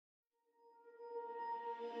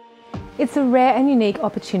It's a rare and unique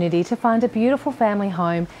opportunity to find a beautiful family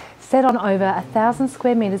home set on over 1,000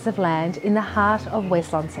 square metres of land in the heart of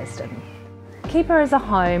West Launceston. Keep her as a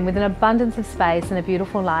home with an abundance of space and a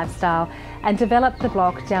beautiful lifestyle, and develop the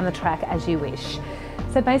block down the track as you wish.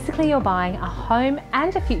 So basically you're buying a home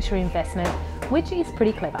and a future investment, which is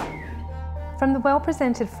pretty clever. From the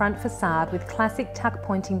well-presented front facade with classic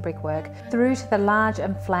tuck-pointing brickwork through to the large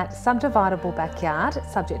and flat subdividable backyard,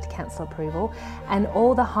 subject to council approval, and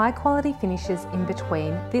all the high-quality finishes in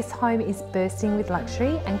between, this home is bursting with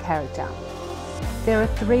luxury and character. There are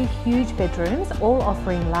 3 huge bedrooms, all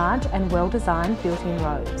offering large and well-designed built-in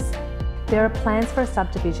robes. There are plans for a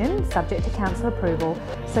subdivision, subject to council approval,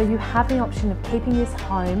 so you have the option of keeping this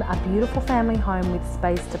home a beautiful family home with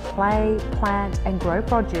space to play, plant and grow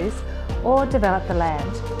produce, or develop the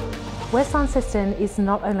land. West Launceston is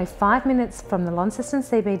not only 5 minutes from the Launceston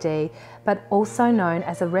CBD, but also known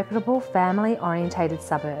as a reputable family-orientated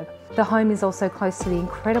suburb. The home is also close to the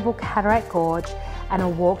incredible Cataract Gorge and a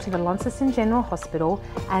walk to the Launceston General Hospital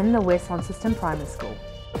and the West Launceston Primary School.